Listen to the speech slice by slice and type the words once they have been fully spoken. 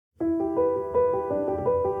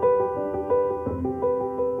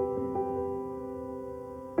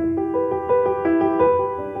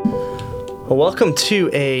Well, welcome to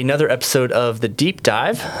another episode of The Deep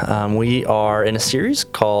Dive. We are in a series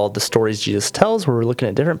called The Stories Jesus Tells, where we're looking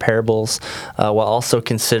at different parables while also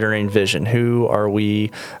considering vision. Who are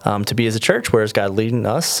we to be as a church? Where is God leading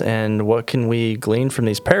us? And what can we glean from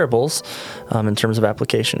these parables in terms of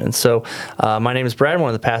application? And so my name is Brad, one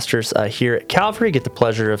of the pastors here at Calvary. I get the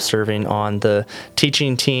pleasure of serving on the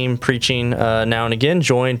teaching team, preaching now and again,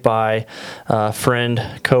 joined by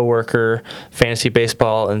friend, co-worker, fantasy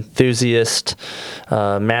baseball enthusiast,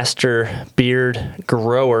 master beard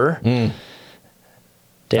grower, Dan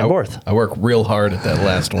Borth. I work real hard at that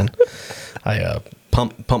last one. I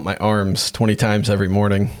pump my arms 20 times every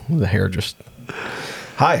morning. The hair just...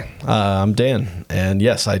 Hi, I'm Dan, and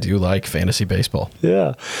yes, I do like fantasy baseball.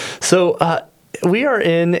 Yeah. So we are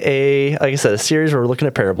in like I said, a series where we're looking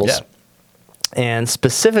at parables. Yeah. And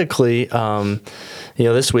specifically,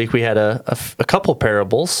 this week we had a couple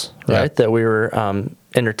parables, right, that we were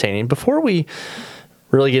entertaining. Before we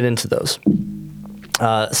really get into those,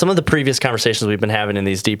 some of the previous conversations we've been having in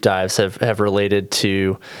these deep dives have related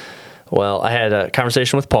to, well, I had a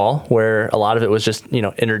conversation with Paul where a lot of it was just,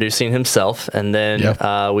 introducing himself. And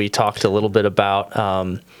then we talked a little bit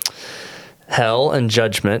about hell and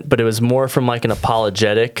judgment, but it was more from like an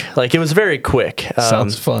apologetic, like it was very quick.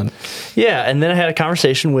 Sounds fun. Yeah. And then I had a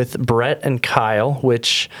conversation with Brett and Kyle,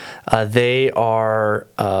 which they are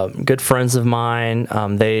good friends of mine.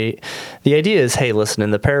 The idea is, hey, listen,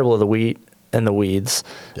 in the parable of the wheat and the weeds,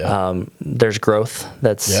 there's growth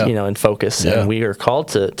that's, in focus, and we are called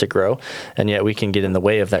to grow, and yet we can get in the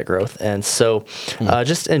way of that growth. And so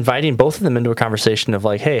just inviting both of them into a conversation of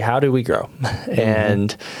like, hey, how do we grow?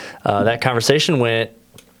 And that conversation went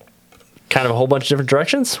kind of a whole bunch of different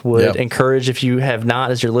directions. Would encourage, if you have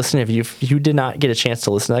not, as you're listening, if you did not get a chance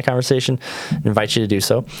to listen to that conversation, invite you to do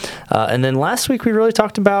so. And then last week we really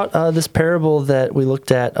talked about this parable that we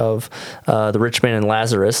looked at of the rich man and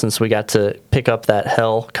Lazarus, and so we got to pick up that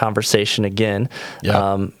hell conversation again,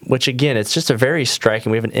 which again, it's just a very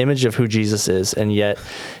striking, we have an image of who Jesus is, and yet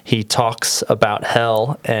he talks about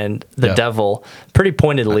hell and the devil pretty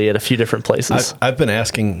pointedly at a few different places. I've been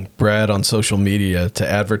asking Brad on social media to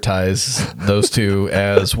advertise those two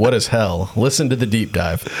as what is hell. Listen to the deep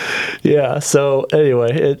dive. Yeah. So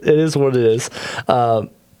anyway, it is what it is. But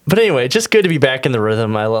anyway, just good to be back in the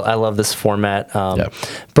rhythm. I love this format.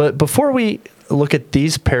 But before we look at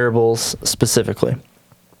these parables specifically,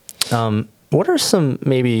 what are some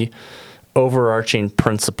maybe overarching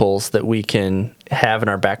principles that we can have in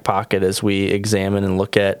our back pocket as we examine and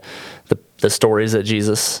look at the stories that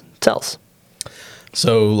Jesus tells?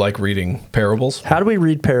 So, like reading parables? How do we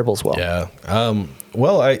read parables well? Yeah.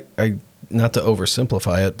 Well, I not to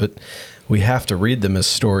oversimplify it, but we have to read them as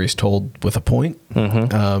stories told with a point,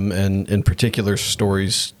 and in particular,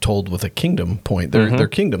 stories told with a kingdom point. They're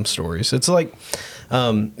kingdom stories. It's like,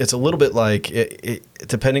 it's a little bit like,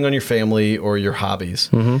 depending on your family or your hobbies,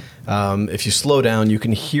 if you slow down, you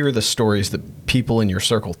can hear the stories that people in your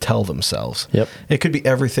circle tell themselves. Yep. It could be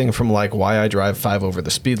everything from like why I drive 5 over the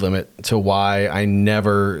speed limit to why I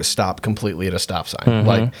never stop completely at a stop sign.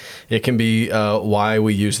 Like it can be why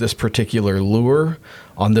we use this particular lure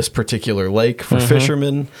on this particular lake for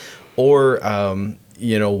fishermen, or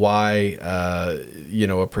why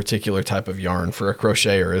a particular type of yarn for a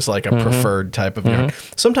crocheter is like a preferred type of yarn.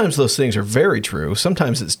 Sometimes those things are very true.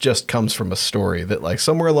 Sometimes it just comes from a story that like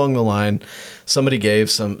somewhere along the line somebody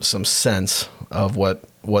gave some sense of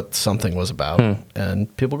what something was about,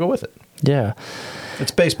 and people go with it. Yeah.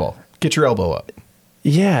 It's baseball. Get your elbow up.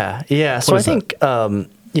 Yeah. So I think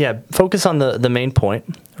focus on the main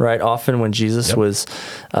point, right? Often when Jesus was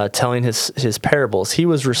telling his parables, he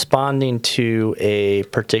was responding to a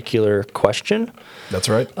particular question. That's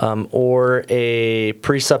right. Or a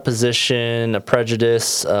presupposition, a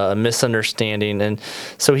prejudice, a misunderstanding. And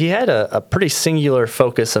so he had a pretty singular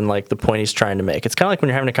focus on like the point he's trying to make. It's kind of like when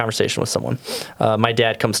you're having a conversation with someone. My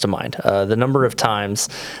dad comes to mind. The number of times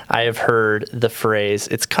I have heard the phrase,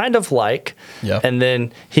 it's kind of like, and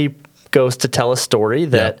then he goes to tell a story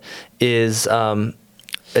that is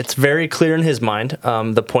it's very clear in his mind,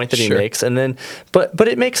 the point that he makes, and then but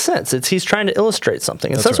it makes sense. He's trying to illustrate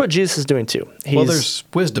something, and so that's what Jesus is doing too. Well, there's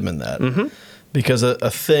wisdom in that, because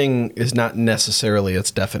a thing is not necessarily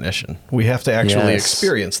its definition. We have to actually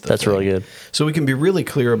experience the That's thing. really good. So we can be really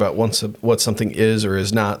clear about what something is or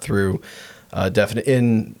is not through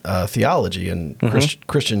in theology and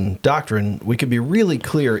Christian doctrine. We can be really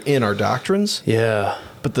clear in our doctrines. Yeah.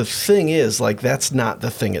 But the thing is, like, that's not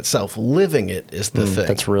the thing itself. Living it is the thing.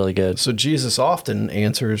 That's really good. So Jesus often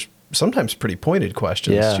answers sometimes pretty pointed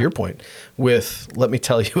questions, to your point, with, let me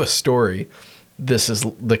tell you a story this is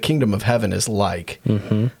the kingdom of heaven is like.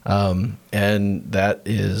 And that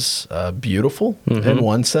is beautiful in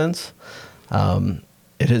one sense.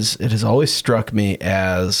 It has always struck me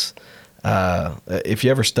as, if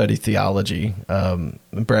you ever study theology,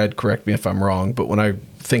 Brad, correct me if I'm wrong, but when I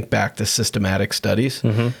think back to systematic studies,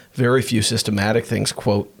 very few systematic things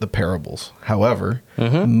quote the parables. However,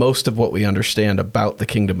 most of what we understand about the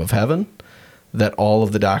kingdom of heaven, that all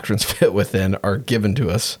of the doctrines fit within, are given to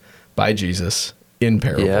us by Jesus in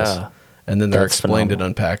parables. Yeah. And then they're That's explained phenomenal.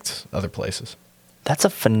 and unpacked other places. That's a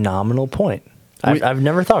phenomenal point. I've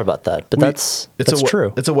never thought about that, but that's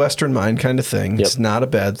true. It's a Western mind kind of thing. Yep. It's not a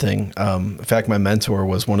bad thing. In fact, my mentor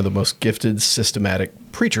was one of the most gifted systematic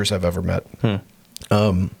preachers I've ever met.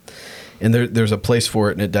 And there's a place for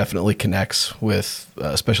it, and it definitely connects with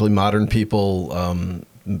especially modern people,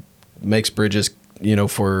 makes bridges,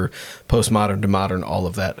 for postmodern to modern, all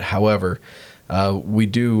of that. However, we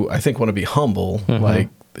do, I think, want to be humble, like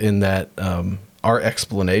in that our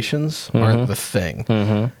explanations aren't the thing.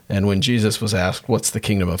 And when Jesus was asked, "What's the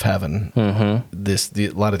kingdom of heaven?" A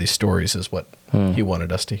lot of these stories is what he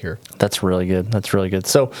wanted us to hear. That's really good. That's really good.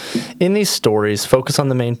 So, in these stories, focus on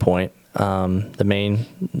the main point, the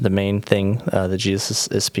main thing that Jesus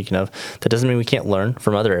is speaking of. That doesn't mean we can't learn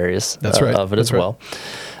from other areas of it as well.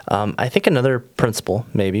 I think another principle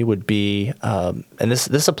maybe would be, and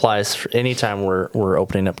this applies for any time we're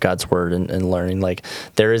opening up God's Word and learning. Like,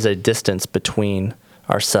 there is a distance between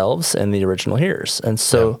ourselves and the original hearers, and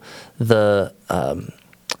so the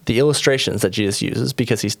illustrations that Jesus uses,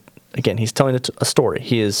 because he's telling a story.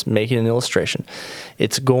 He is making an illustration.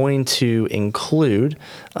 It's going to include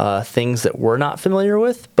things that we're not familiar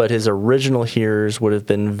with, but his original hearers would have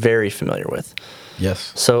been very familiar with.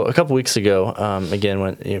 Yes. So a couple weeks ago, again,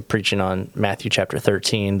 when preaching on Matthew chapter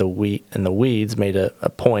 13, the wheat and the weeds, made a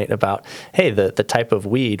point about, hey, the type of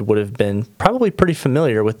weed would have been probably pretty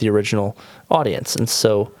familiar with the original audience. And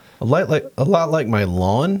so a lot like my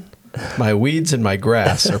lawn, my weeds and my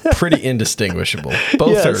grass are pretty indistinguishable.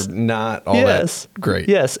 Both are not all that great.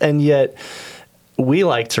 Yes, and yet we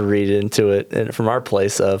like to read into it from our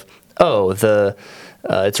place of,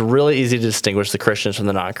 it's really easy to distinguish the Christians from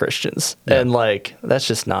the non-Christians. Yeah. And that's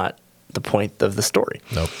just not the point of the story.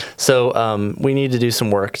 Nope. So we need to do some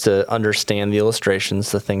work to understand the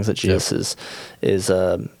illustrations, the things that Jesus is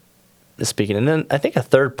speaking. And then I think a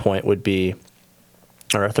third point would be,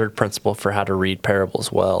 or a third principle for how to read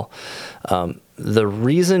parables well. The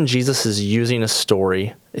reason Jesus is using a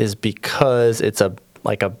story is because it's a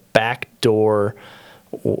backdoor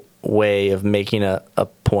way of making a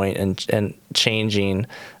point and changing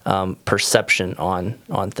perception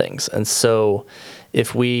on things. And so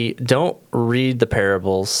if we don't read the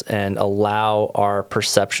parables and allow our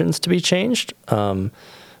perceptions to be changed,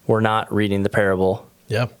 we're not reading the parable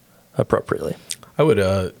appropriately. I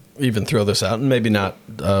would even throw this out, and maybe not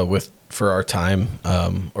for our time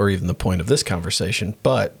or even the point of this conversation,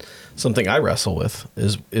 but something I wrestle with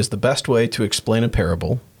is the best way to explain a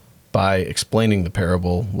parable by explaining the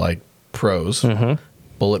parable like prose,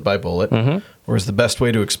 bullet by bullet, or is the best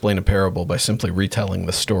way to explain a parable by simply retelling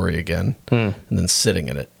the story again and then sitting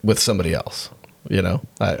in it with somebody else?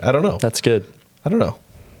 I don't know. That's good. I don't know.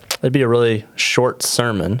 It'd be a really short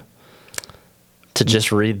sermon to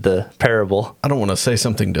just read the parable. I don't want to say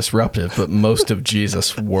something disruptive, but most of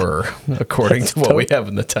Jesus were, according to what we have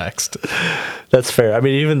in the text. That's fair. I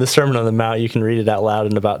mean, even the Sermon on the Mount, you can read it out loud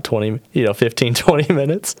in about 15, 20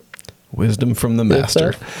 minutes. Wisdom from the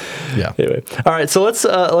master. Yeah. Anyway, all right. So let's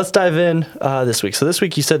dive in this week. So this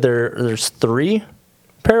week you said there's 3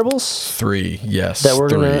 parables. 3, yes. That we're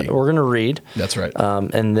gonna read. That's right.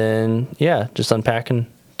 And then just unpack and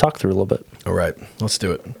talk through a little bit. All right, let's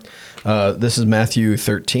do it. This is Matthew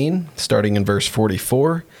 13, starting in verse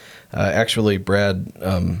 44. Actually, Brad,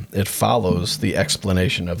 it follows the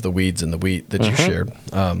explanation of the weeds and the wheat that you shared.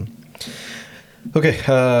 Okay,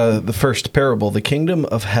 the first parable. The kingdom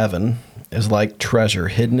of heaven is like treasure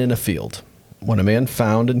hidden in a field, which a man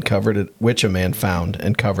found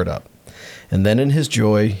and covered up. And then in his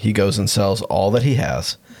joy, he goes and sells all that he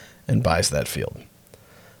has and buys that field.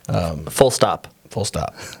 Full stop. Full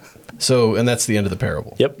stop. So, and that's the end of the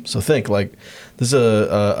parable. Yep. So think this is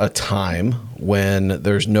a time when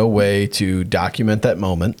there's no way to document that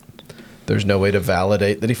moment. There's no way to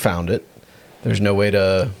validate that he found it. There's no way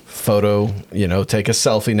to take a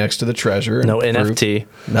selfie next to the treasure. No NFT.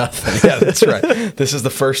 Nothing. Yeah, that's right. This is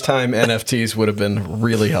the first time NFTs would have been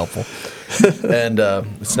really helpful. And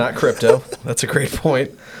it's not crypto. That's a great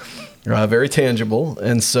point. Very tangible.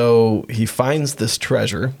 And so he finds this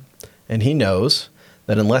treasure, and he knows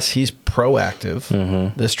that unless he's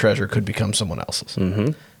proactive, this treasure could become someone else's.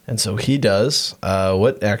 And so he does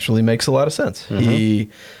what actually makes a lot of sense. He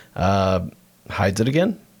hides it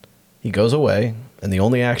again. He goes away, and the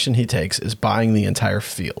only action he takes is buying the entire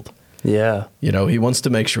field. Yeah. You know, he wants to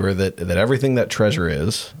make sure that everything that treasure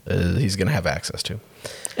is he's going to have access to.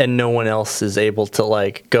 And no one else is able to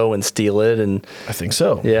like go and steal it. And I think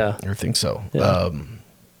so. Yeah. I think so. Yeah.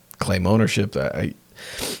 Claim ownership. Again,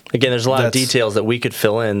 there's a lot of details that we could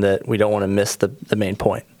fill in that we don't want to miss the main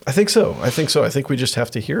point. I think so. I think we just have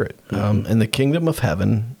to hear it. And the kingdom of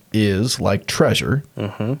heaven is like treasure.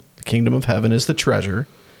 The kingdom of heaven is the treasure.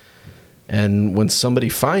 And when somebody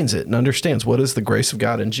finds it and understands what is the grace of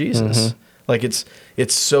God in Jesus, like it's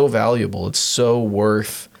so valuable. It's so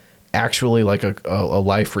worth actually like a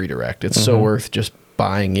life redirect. It's so worth just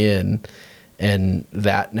buying in. And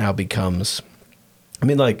that now becomes, I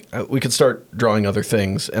mean, like we could start drawing other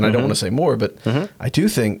things, and I don't want to say more, but I do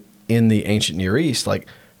think in the ancient Near East, like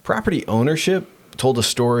property ownership told a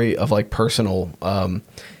story of like personal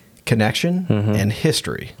connection and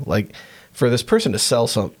history. Like for this person to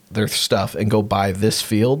sell their stuff and go buy this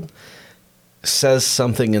field says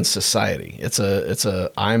something in society. It's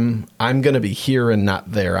a I'm going to be here and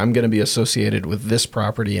not there. I'm going to be associated with this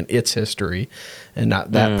property and its history, and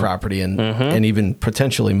not that property and even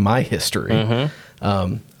potentially my history. I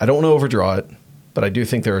don't want to overdraw it, but I do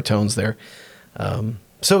think there are tones there.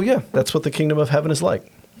 So yeah, that's what the kingdom of heaven is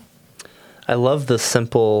like. I love the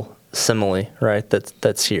simple simile, right?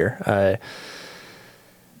 That's here.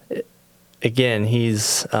 Again,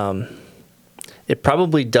 he's. It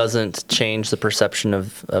probably doesn't change the perception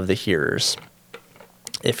of the hearers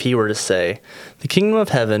if he were to say, "The kingdom of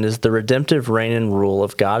heaven is the redemptive reign and rule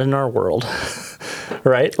of God in our world,"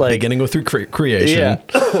 right? Like beginning with through creation,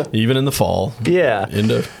 even in the fall,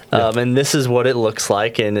 and this is what it looks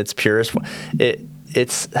like in its purest.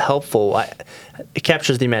 It's helpful. It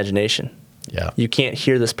captures the imagination. Yeah, you can't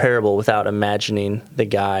hear this parable without imagining the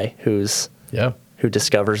guy who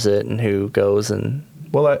discovers it and who goes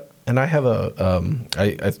and I have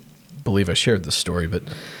I believe I shared this story, but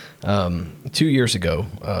 2 years ago,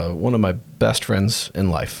 one of my best friends in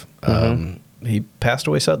life, he passed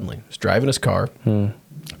away suddenly. He was driving his car,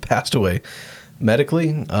 passed away.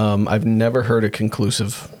 Medically, I've never heard a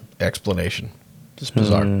conclusive explanation. Just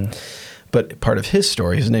bizarre. But part of his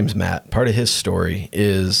story, his name's Matt, part of his story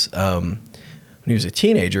is when he was a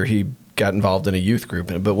teenager, he got involved in a youth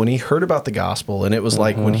group. But when he heard about the gospel, and it was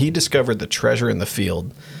like when he discovered the treasure in the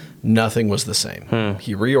field, nothing was the same.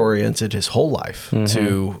 He reoriented his whole life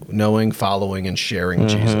to knowing, following, and sharing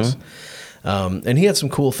Jesus. And he had some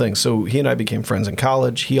cool things. So he and I became friends in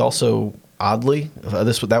college. He also, oddly,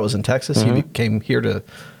 that was in Texas. He came here to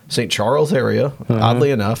St. Charles area,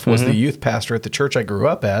 oddly enough, was the youth pastor at the church I grew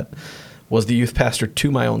up at, was the youth pastor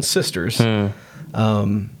to my own sisters.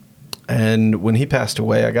 And when he passed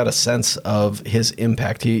away, I got a sense of his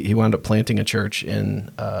impact. He wound up planting a church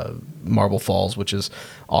in Marble Falls, which is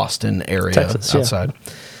Austin area, Texas, outside.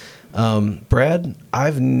 Brad,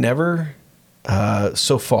 I've never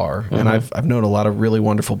so far, and I've known a lot of really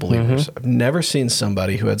wonderful believers. I've never seen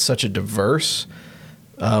somebody who had such a diverse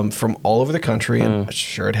from all over the country, and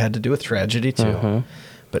sure it had to do with tragedy too.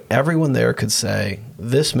 But everyone there could say,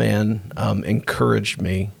 this man encouraged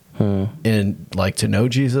me in like to know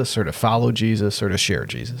Jesus or to follow Jesus or to share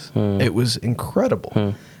Jesus. It was incredible.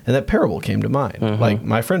 And that parable came to mind. Like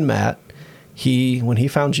my friend Matt, when he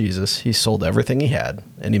found Jesus, he sold everything he had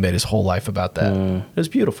and he made his whole life about that. It was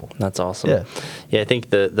beautiful. That's awesome. Yeah, I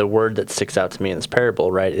think the word that sticks out to me in this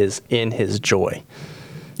parable, right, is in his joy.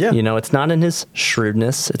 Yeah. You know, it's not in his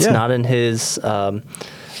shrewdness. It's not in his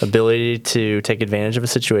ability to take advantage of a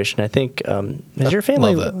situation. I think has your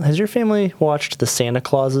family watched the Santa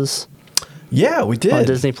Clauses? Yeah, we did. On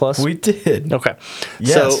Disney Plus? We did. Okay.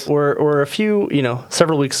 Yes. So we're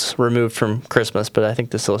several weeks removed from Christmas, but I think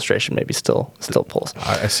this illustration maybe still pulls.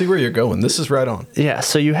 I see where you're going. This is right on. Yeah.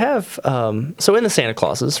 So you have so in the Santa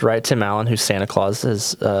Clauses, right? Tim Allen, who's Santa Claus,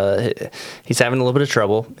 he's having a little bit of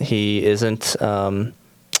trouble. He isn't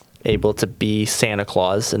able to be Santa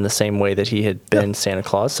Claus in the same way that he had been Santa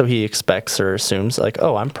Claus. So he expects or assumes like,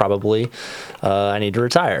 oh, I'm probably, I need to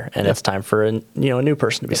retire and it's time for a new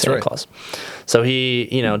person to be Santa Claus. So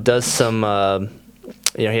he, does some, open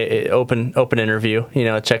interview,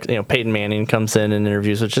 Peyton Manning comes in and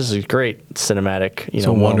interviews, which is a great cinematic, it's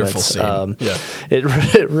a wonderful scene.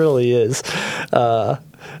 It really is.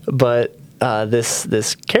 But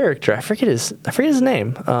this character, I forget his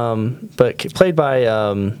name, but played by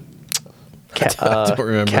I don't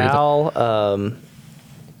remember Cal.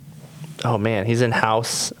 Oh man, he's in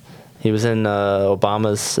House. He was in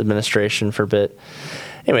Obama's administration for a bit.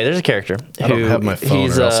 Anyway, there's a character I don't have my phone,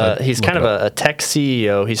 he's or else I'd he's look kind it of up. a tech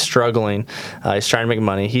CEO. He's struggling. He's trying to make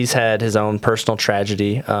money. He's had his own personal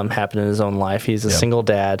tragedy happen in his own life. He's a Yep. single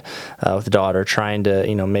dad with a daughter, trying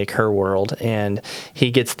to make her world, and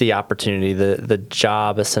he gets the opportunity, the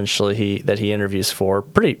job essentially that he interviews for.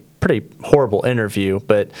 Pretty horrible interview,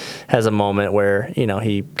 but has a moment where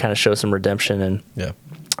he kind of shows some redemption, and Yeah.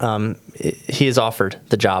 he is offered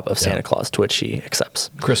the job of Santa Yeah. Claus, to which he accepts.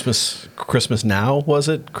 Christmas Now, was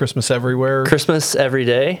it? Christmas Everywhere? Christmas every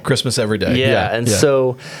day. Christmas Every Day. Yeah,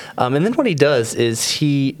 so, and then what he does is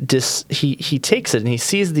he takes it and he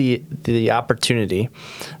sees the opportunity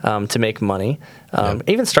to make money. It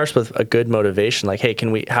even starts with a good motivation, like, hey,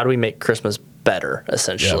 how do we make Christmas better,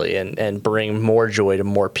 essentially, and bring more joy to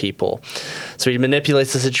more people? So he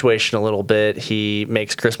manipulates the situation a little bit. He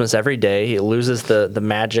makes Christmas every day. He loses the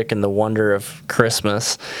magic and the wonder of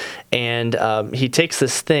Christmas, and he takes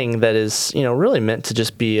this thing that is really meant to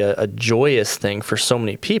just be a joyous thing for so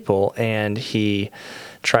many people, and he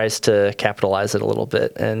tries to capitalize it a little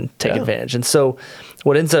bit and take advantage. And so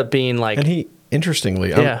what ends up being like, And he,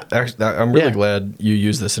 interestingly, I'm really glad you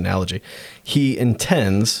used this analogy. He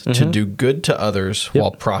intends to do good to others while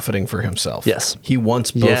profiting for himself. Yes. He wants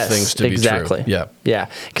both things to be true. Yeah. Yeah.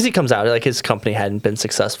 Because he comes out, like, his company hadn't been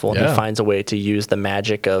successful, and he finds a way to use the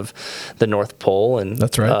magic of the North Pole, and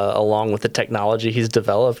That's right. Along with the technology he's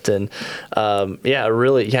developed. And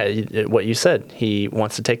what you said, he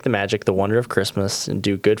wants to take the magic, the wonder of Christmas, and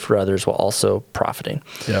do good for others while also profiting.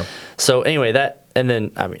 Yeah. So anyway, and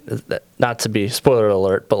then, not to be spoiler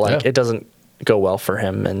alert, but it doesn't go well for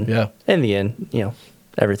him. And in the end,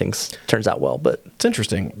 everything turns out well. But it's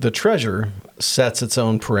interesting. The treasure sets its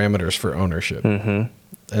own parameters for ownership. And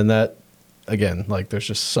that, again, like, there's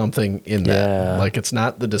just something in that. Yeah. Like, it's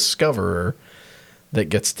not the discoverer that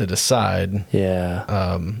gets to decide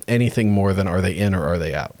anything more than are they in or are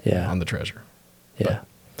they out on the treasure. Yeah.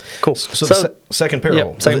 Cool. So the second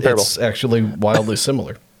parable. Second parable. It's actually wildly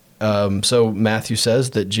similar. So Matthew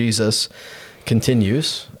says that Jesus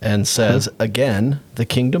continues and says, again, the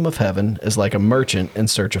kingdom of heaven is like a merchant in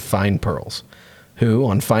search of fine pearls, who,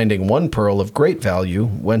 on finding one pearl of great value,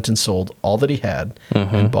 went and sold all that he had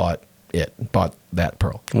and bought that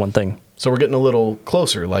pearl. One thing. So we're getting a little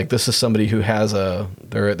closer. Like, this is somebody who has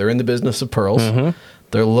they're in the business of pearls.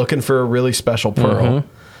 They're looking for a really special pearl.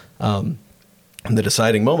 And the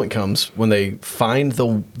deciding moment comes when they find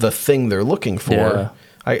the thing they're looking for. Yeah.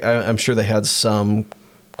 I'm sure they had some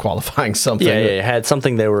qualifying something. Yeah, had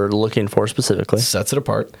something they were looking for specifically. Sets it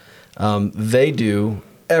apart. They do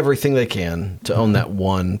everything they can to own that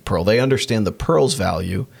one pearl. They understand the pearl's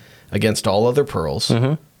value against all other pearls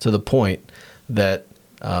to the point that,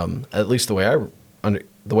 at least the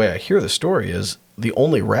way I hear the story, is the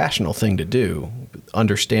only rational thing to do,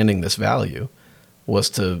 understanding this value, was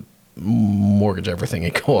to mortgage everything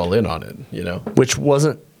and go all in on it. Which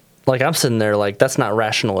wasn't, like, I'm sitting there like, that's not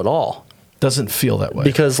rational at all. Doesn't feel that way.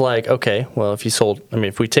 Because, like, okay, well,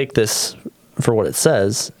 if we take this for what it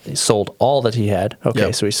says, he sold all that he had.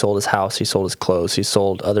 Okay, so he sold his house, he sold his clothes, he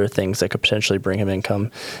sold other things that could potentially bring him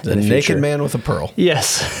income. The naked man with a pearl.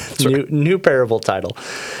 Yes, new parable title.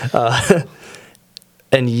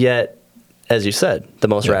 And yet, as you said, the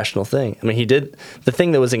most rational thing. He did the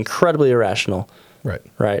thing that was incredibly irrational.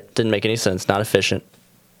 Right. Didn't make any sense. Not efficient.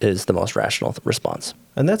 Is the most rational response.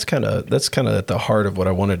 And that's kind of at the heart of what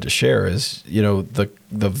I wanted to share is, the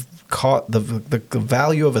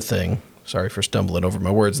value of a thing. Sorry for stumbling over my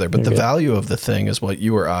words there, but the value of the thing is what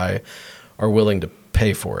you or I are willing to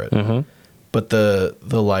pay for it. But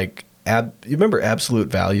you remember absolute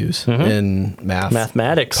values in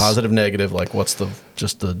mathematics, positive, negative, like what's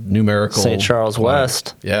just the numerical. St. Charles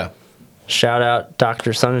West. Yeah. Shout out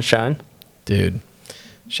Dr. Sunshine. Dude.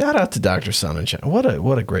 Shout out to Dr. Sunshine. What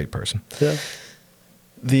a great person. Yeah.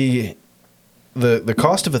 The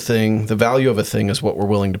cost of a thing, the value of a thing, is what we're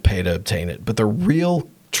willing to pay to obtain it. But the real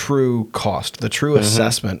true cost, the true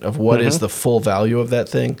assessment of what is the full value of that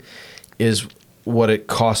thing, is what it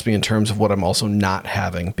costs me in terms of what I'm also not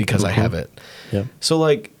having because I have it. Yeah. So,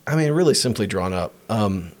 really simply drawn up,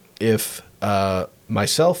 if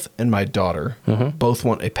myself and my daughter both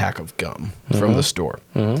want a pack of gum from the store,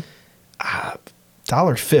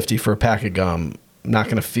 $1.50 for a pack of gum, I'm not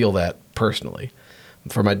going to feel that personally.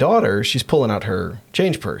 For my daughter, she's pulling out her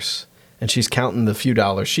change purse and she's counting the few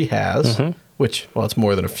dollars she has, which, well, it's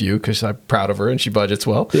more than a few because I'm proud of her and she budgets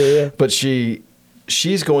well. Yeah. But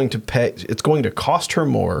she's going to pay, it's going to cost her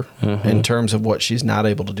more in terms of what she's not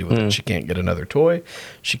able to do with it. She can't get another toy.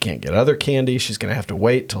 She can't get other candy. She's going to have to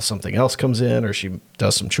wait till something else comes in or she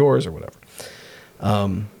does some chores or whatever.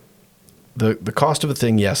 the cost of a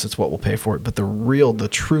thing, yes, it's what we'll pay for it, but the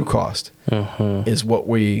true cost is what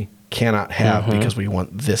we cannot have because we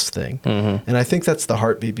want this thing. And I think that's the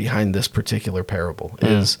heartbeat behind this particular parable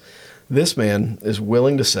is this man is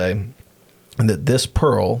willing to say that this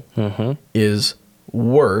pearl is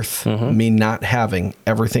worth me not having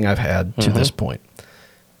everything I've had to this point.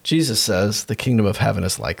 Jesus says the kingdom of heaven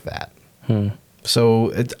is like that.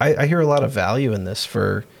 So I hear a lot of value in this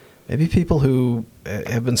for maybe people who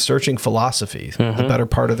have been searching philosophy the better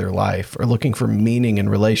part of their life, or looking for meaning in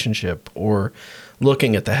relationship, or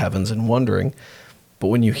looking at the heavens and wondering. But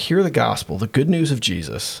when you hear the gospel, the good news of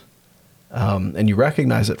Jesus, and you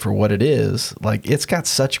recognize it for what it is, like it's got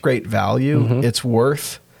such great value. It's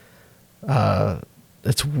worth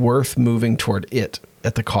moving toward it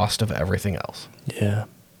at the cost of everything else. Yeah,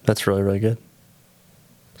 that's really, really good.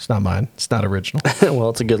 It's not mine. It's not original. Well,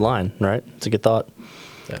 it's a good line, right? It's a good thought.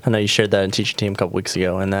 Yeah. I know you shared that in teaching team a couple weeks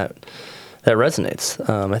ago, and that resonates.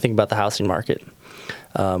 I think about the housing market.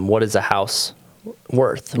 What is a house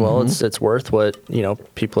worth? Well, it's worth what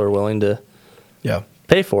people are willing to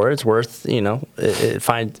pay for. It's worth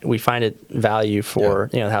we find it value for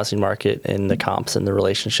the housing market and the comps and the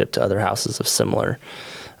relationship to other houses of similar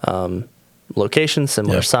location,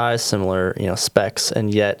 similar size, similar specs,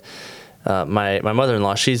 and yet my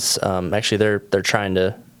mother-in-law, she's actually they're trying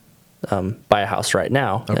to buy a house right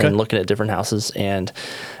now and looking at different houses, and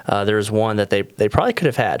there's one that they probably could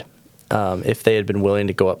have had if they had been willing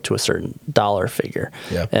to go up to a certain dollar figure.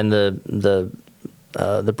 And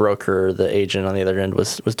the broker, the agent on the other end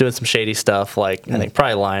was doing some shady stuff, like I think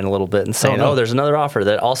probably lying a little bit and saying, oh, there's another offer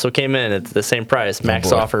that also came in at the same price,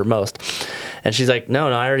 max offer most. And she's like,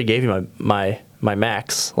 no, I already gave you my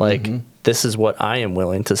max. Like this is what I am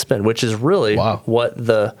willing to spend, which is really what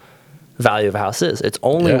the value of a house is. It's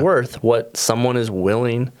only worth what someone is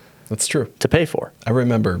willing That's true. to pay for. I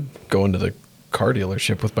remember going to the car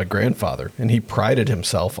dealership with my grandfather, and he prided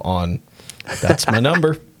himself on, that's my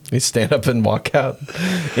number. He'd stand up and walk out.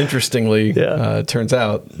 Interestingly, it turns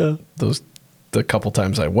out the couple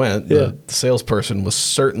times I went, the salesperson was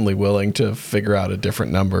certainly willing to figure out a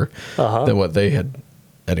different number than what they had.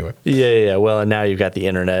 Anyway. Yeah. Well, and now you've got the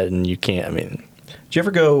internet, and you can't, do you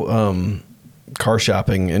ever go car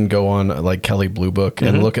shopping and go on like Kelley Blue Book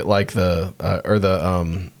and look at like the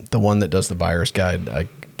one that does the buyer's guide? I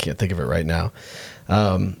can't think of it right now.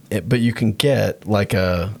 But you can get like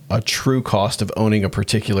a true cost of owning a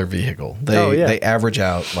particular vehicle. They average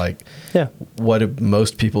out like what do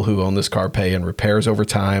most people who own this car pay in repairs over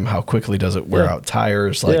time? How quickly does it wear out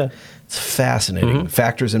tires? Like it's fascinating.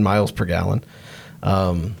 Factors in miles per gallon.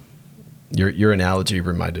 Your analogy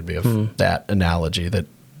reminded me of that analogy that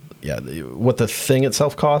what the thing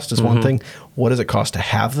itself costs is one thing. What does it cost to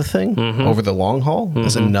have the thing over the long haul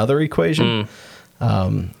is another equation.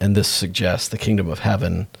 And this suggests the kingdom of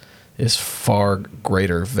heaven is far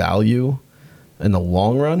greater value in the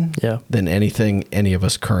long run than anything any of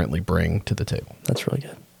us currently bring to the table. That's really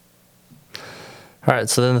good. All right,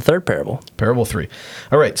 so then the third parable. Parable 3.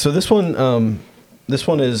 All right, so this one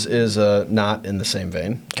is not in the same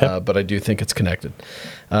vein, but I do think it's connected.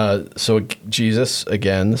 So Jesus,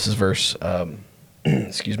 again, this is verse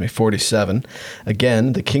 47.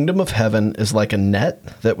 Again, the kingdom of heaven is like a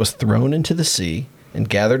net that was thrown into the sea and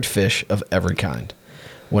gathered fish of every kind.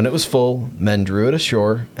 When it was full, men drew it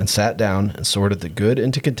ashore and sat down and sorted the good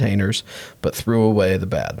into containers, but threw away the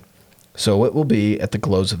bad. So it will be at the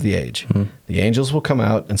close of the age. The angels will come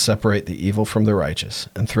out and separate the evil from the righteous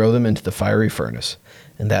and throw them into the fiery furnace.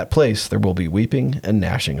 In that place there will be weeping and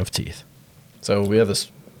gnashing of teeth. So we have this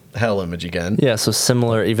hell image again. Yeah, so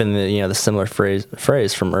similar, even the similar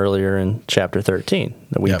phrase from earlier in chapter 13,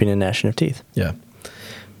 the weeping and gnashing of teeth. Yeah.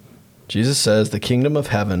 Jesus says the kingdom of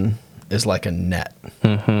heaven is like a net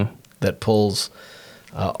that pulls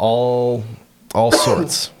all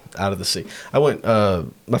sorts out of the sea. I went,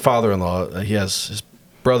 my father-in-law, he has his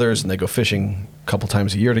brothers, and they go fishing a couple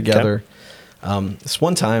times a year together. This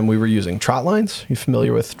one time we were using trot lines. You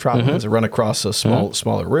familiar with trot lines that run across a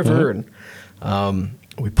smaller river? And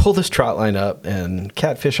we pull this trot line up, and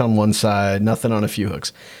catfish on one side, nothing on a few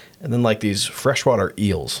hooks. And then like these freshwater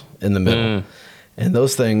eels in the middle. And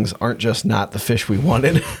those things aren't just not the fish we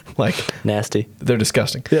wanted. Like nasty. They're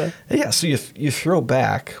disgusting. Yeah. So you throw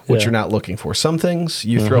back what you're not looking for. Some things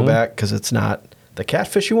you throw back because it's not the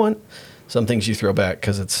catfish you want. Some things you throw back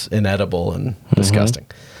because it's inedible and disgusting.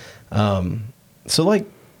 So like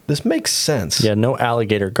this makes sense. Yeah. No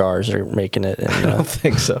alligator gars are making it. I don't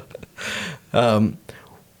think so.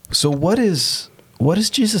 So what is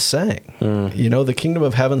Jesus saying? The kingdom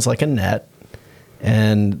of heaven's like a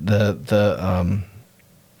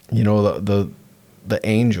the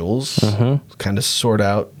angels, kind of sort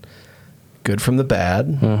out good from the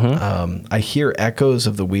bad. I hear echoes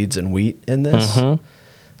of the weeds and wheat in this.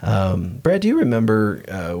 Brad, do you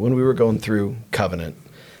remember when we were going through Covenant,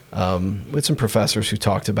 with some professors who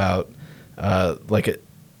talked about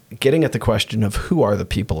getting at the question of who are the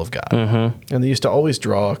people of God? And they used to always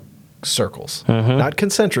draw circles, not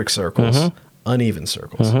concentric circles, uneven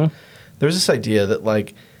circles. There's this idea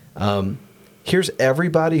that here's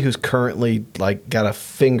everybody who's currently got a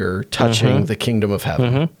finger touching the kingdom of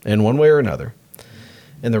heaven in one way or another.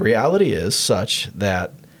 And the reality is such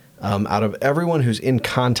that out of everyone who's in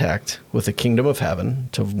contact with the kingdom of heaven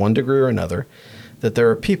to one degree or another, that there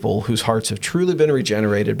are people whose hearts have truly been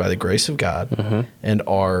regenerated by the grace of God and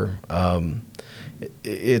are,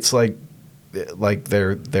 it's like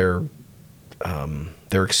they're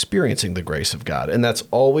experiencing the grace of God. And that's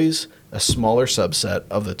always a smaller subset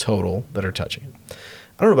of the total that are touching it.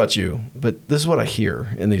 I don't know about you, but this is what I hear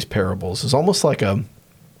in these parables. It's almost like a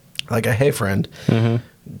hey friend,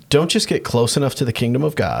 don't just get close enough to the kingdom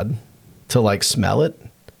of God to smell it.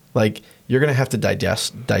 You're going to have to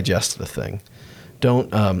digest the thing.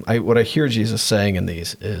 Don't, what I hear Jesus saying in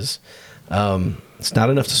these is, it's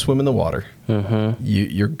not enough to swim in the water.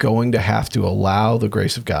 You're going to have to allow the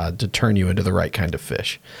grace of God to turn you into the right kind of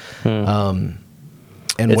fish. And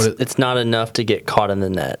it's not enough to get caught in the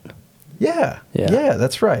net. Yeah,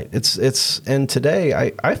 that's right. And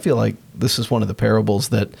today I feel like this is one of the parables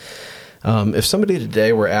that, if somebody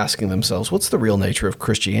today were asking themselves, what's the real nature of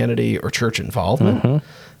Christianity or church involvement?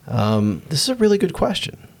 This is a really good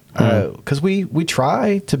question. Because we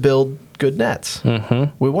try to build good nets.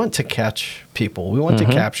 We want to catch people. We want to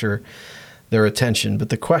capture their attention. But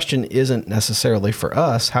the question isn't necessarily for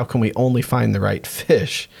us, how can we only find the right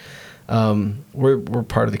fish? We're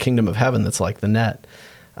part of the kingdom of heaven that's like the net.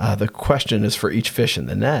 The question is for each fish in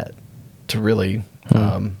the net to really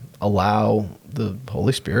allow the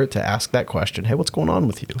Holy Spirit to ask that question. Hey, what's going on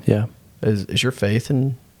with you? Yeah. Is your faith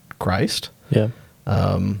in Christ? Yeah.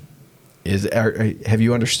 Have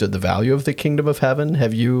you understood the value of the kingdom of heaven?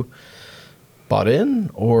 Have you bought in,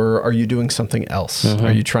 or are you doing something else?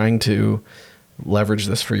 Are you trying to leverage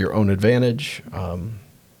this for your own advantage,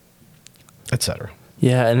 et cetera?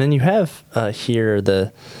 Yeah, and then you have here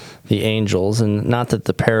the angels, and not that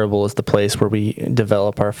the parable is the place where we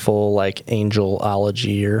develop our full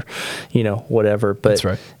angelology or whatever, but that's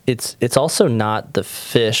right. It's also not the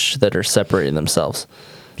fish that are separating themselves.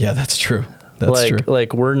 Yeah, that's true. That's true.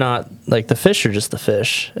 We're not the fish are just the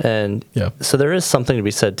fish, and so there is something to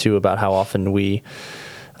be said too about how often we,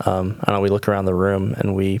 we look around the room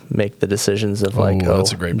and we make the decisions of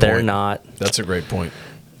that's a great point. They're not. That's a great point.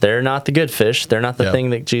 They're not the good fish. They're not the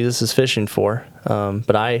thing that Jesus is fishing for.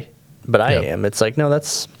 But I am. It's no,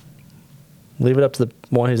 that's leave it up to the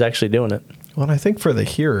one who's actually doing it. Well, and I think for the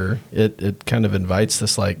hearer, it kind of invites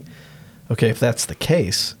this okay, if that's the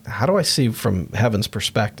case, how do I see from heaven's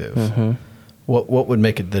perspective? What would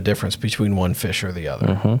make the difference between one fish or the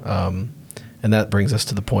other? And that brings us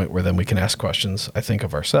to the point where then we can ask questions, I think,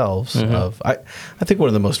 of ourselves. I think one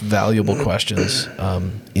of the most valuable questions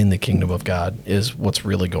in the kingdom of God is what's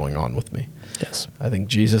really going on with me. Yes. I think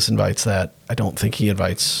Jesus invites that. I don't think he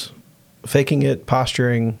invites faking it,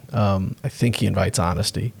 posturing. I think he invites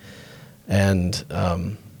honesty. And,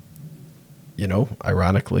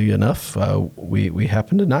 ironically enough, we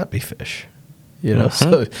happen to not be fish.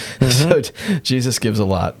 So Jesus gives a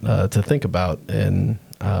lot to think about. And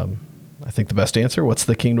I think the best answer, what's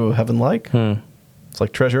the kingdom of heaven like? It's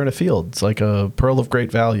like treasure in a field. It's like a pearl of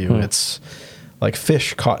great value. It's like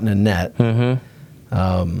fish caught in a net.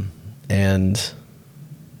 And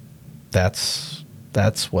that's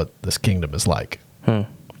what this kingdom is like.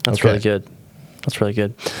 That's really good. That's really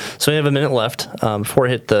good. So we have a minute left before I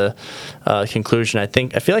hit the conclusion.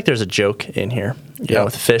 I feel like there's a joke in here,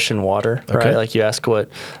 with fish and water, right? Like you ask what,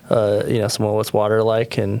 someone what's water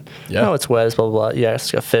like, and it's wet, blah blah blah. You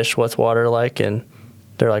ask a fish what's water like, and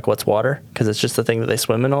they're like, "What's water?" Because it's just the thing that they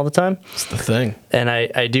swim in all the time. It's the thing. And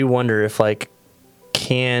I do wonder if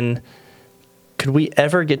could we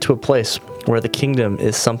ever get to a place where the kingdom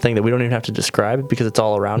is something that we don't even have to describe because it's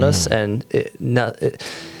all around us, and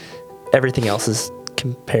everything else is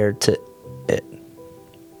compared to it.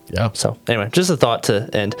 Yeah. So anyway, just a thought to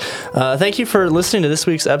end. Thank you for listening to this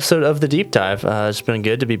week's episode of The Deep Dive. It's been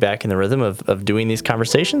good to be back in the rhythm of doing these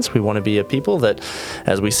conversations. We want to be a people that,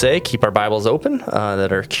 as we say, keep our Bibles open,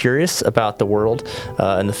 that are curious about the world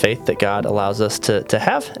and the faith that God allows us to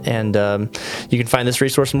have. And you can find this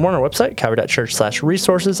resource and more on our website,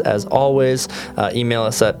 calvary.church/resources. As always, email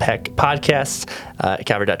us at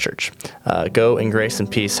podcasts@calvary.church. Go in grace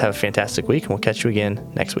and peace. Have a fantastic week, and we'll catch you again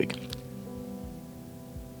next week.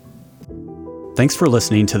 Thanks for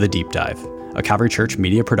listening to The Deep Dive, a Calvary Church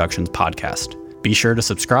Media Productions podcast. Be sure to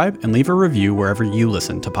subscribe and leave a review wherever you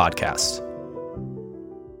listen to podcasts.